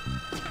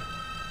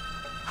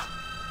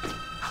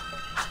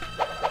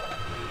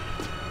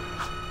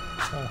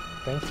 Oh,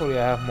 thankfully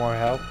I have more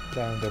health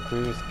than the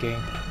previous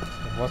game.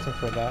 If it wasn't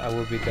for that, I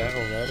would be dead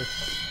already.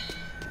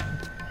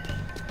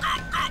 Go,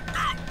 go,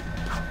 go!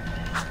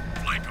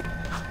 Flank him.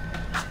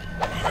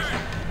 Move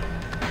in.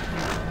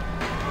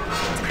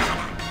 Take him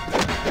out.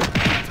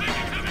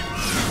 Taking heavy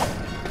fire!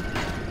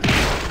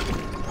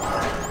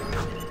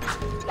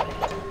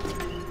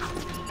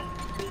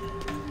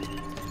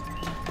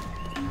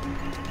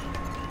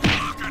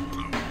 Lock and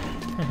load.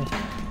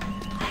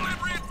 Call in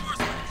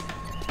reinforcements.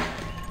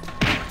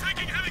 We're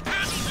taking heavy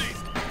casualties.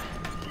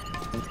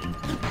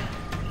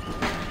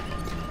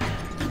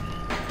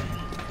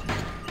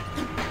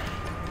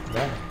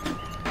 Damn.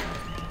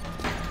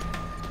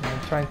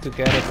 I'm trying to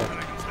get it, but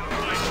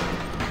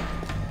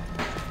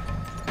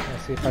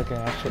let's see if I can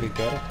actually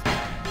get it.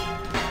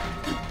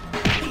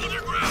 Hold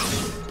your ground.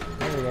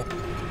 There we go.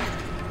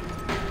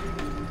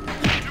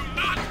 Do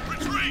not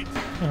retreat.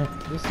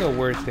 This is a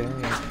weird thing.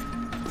 Yeah.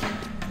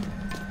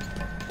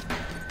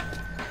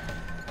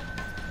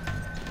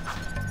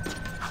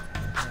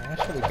 Can I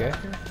actually get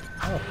here?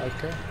 Oh, I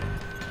can.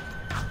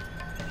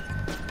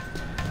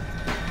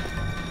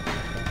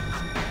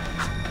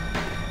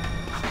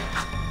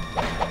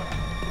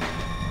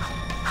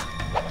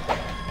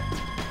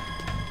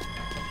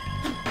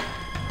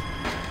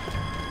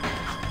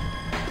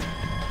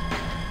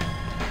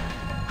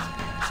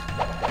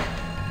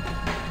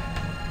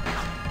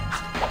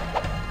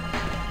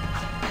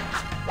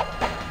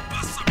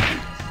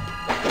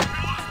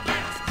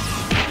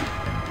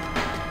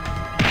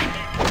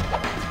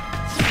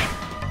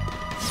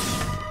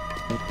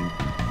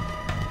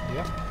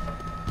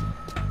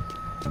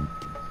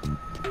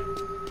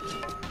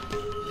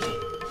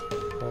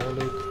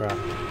 crap.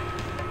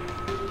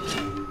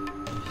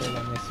 Okay,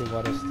 let me see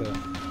what is the...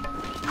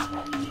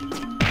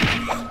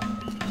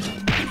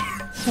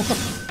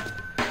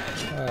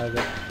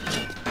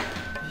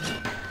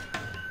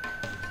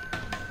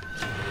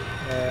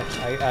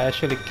 I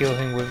actually killed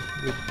him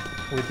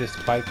with the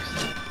spikes.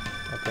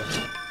 Okay.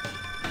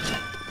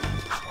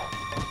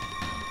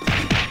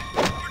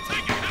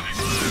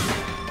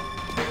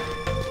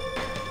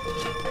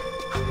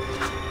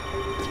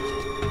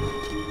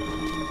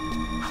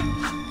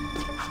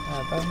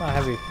 That's not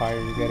heavy fire,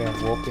 you gotta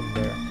walk in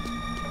there.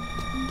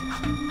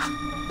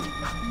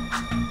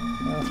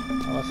 Well,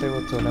 I was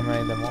able to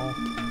eliminate them all.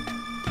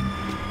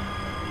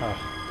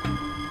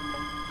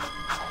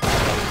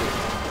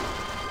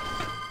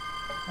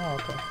 Oh,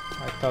 okay.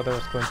 I thought there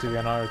was going to be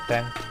another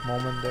tank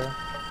moment there.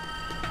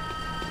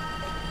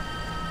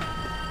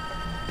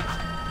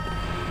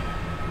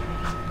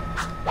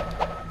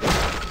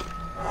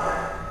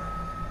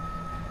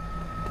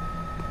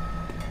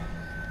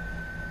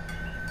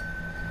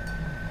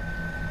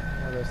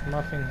 Well, there's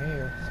nothing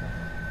here, so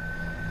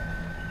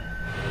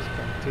let's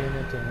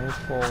continue to move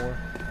forward.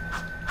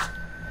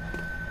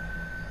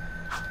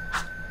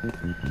 I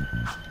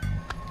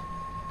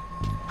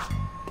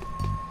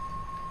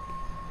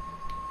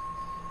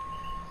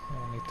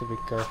need to be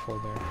careful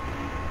there.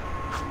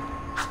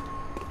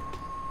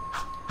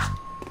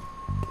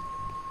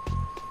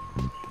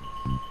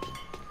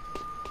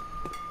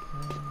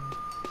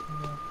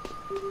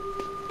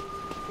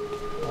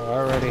 Oh, I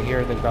already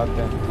hear the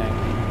goddamn tank.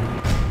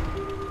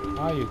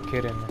 Are you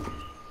kidding me?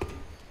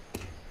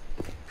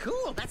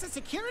 Cool, that's a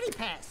security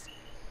pass.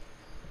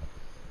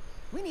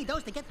 We need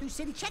those to get through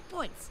city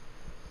checkpoints.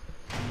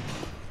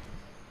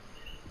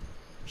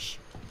 Shh.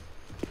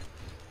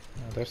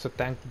 Oh, there's a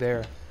tank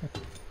there.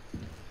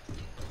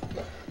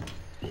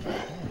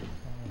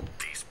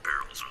 These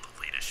barrels are the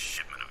latest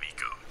shipment of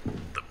eco.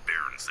 The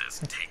Baron says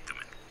take them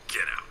and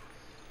get out.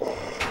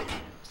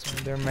 So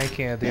they're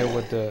making a deal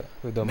with the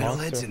Metalheads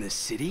monster. in the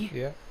city?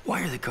 Yeah.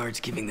 Why are the guards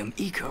giving them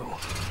eco?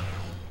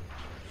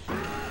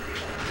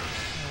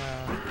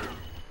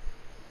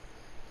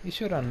 You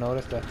should have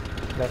noticed that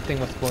that thing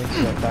was going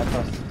to attack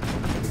us.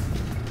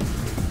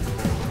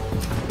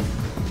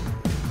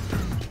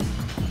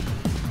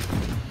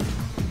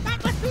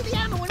 That must be the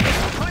ammo when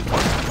it's going to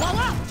blow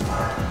up!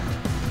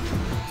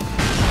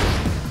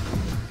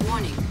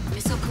 Warning,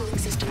 missile cooling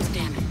systems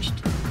damaged.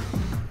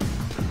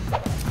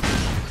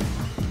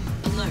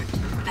 Alert,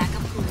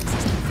 backup cooling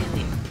system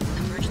failure.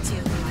 Emergency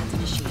overrides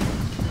initiated.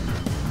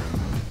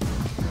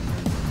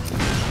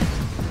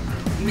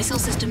 Missile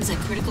systems at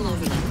critical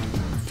overload.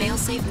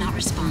 Failsafe not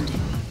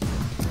responding.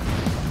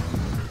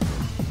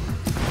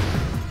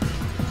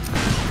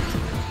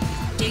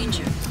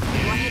 Danger.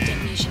 Warhead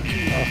detonation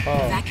imminent.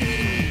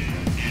 Evacuating main.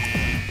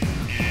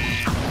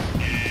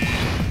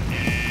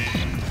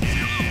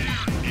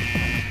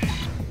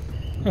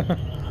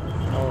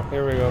 Oh,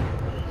 here we go.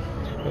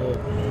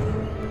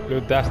 Blue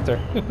Duster.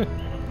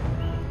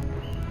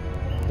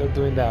 They're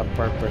doing that on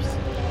purpose.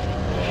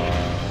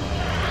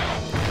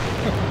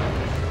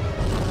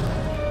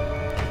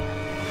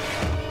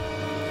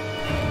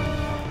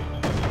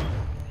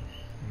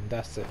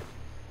 That's it.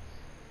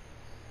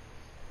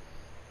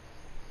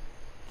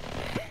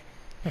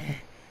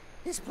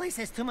 This place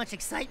has too much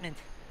excitement.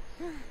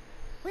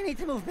 We need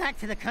to move back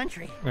to the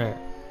country. Yeah,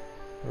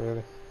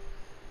 really.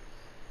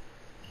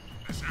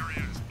 This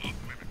area is off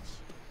limits.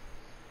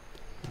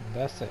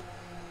 That's it.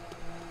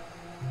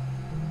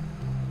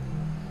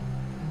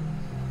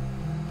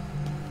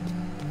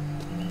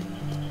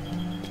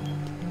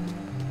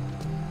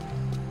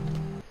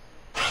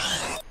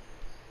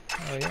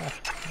 Oh yeah,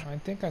 I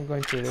think I'm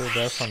going to leave it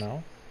there for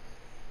now.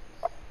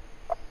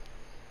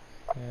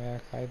 Yeah,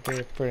 I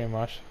did pretty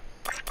much.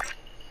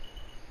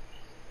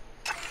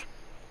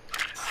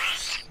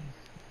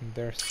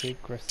 There's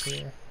secrets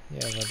here.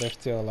 Yeah, but there's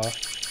still a lot.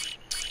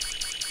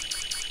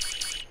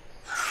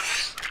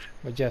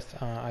 But yes,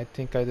 I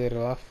think I did a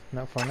lot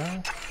now for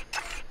now.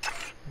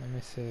 Let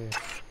me see.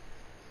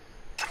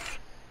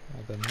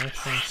 The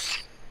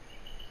missions.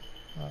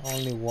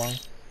 Only one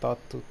thought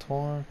to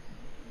torn.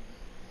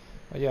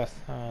 But yes,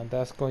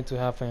 that's going to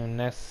happen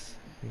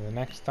the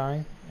next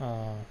time.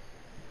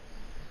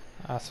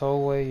 As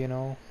always, you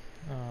know,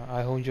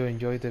 I hope you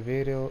enjoyed the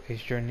video.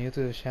 If you're new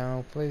to the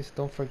channel, please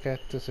don't forget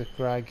to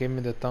subscribe, give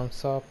me the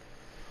thumbs up,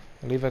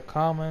 leave a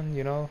comment,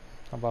 you know,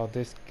 about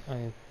this,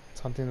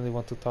 something that you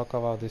want to talk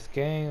about this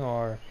game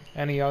or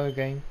any other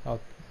game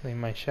out in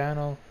my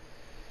channel.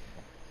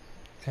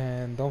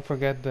 And don't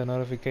forget the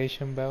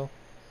notification bell.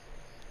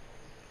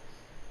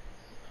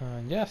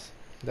 Yes,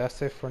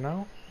 that's it for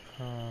now.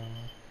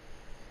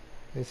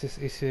 This is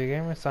Easy the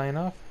Gamer, sign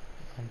off.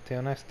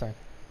 Until next time.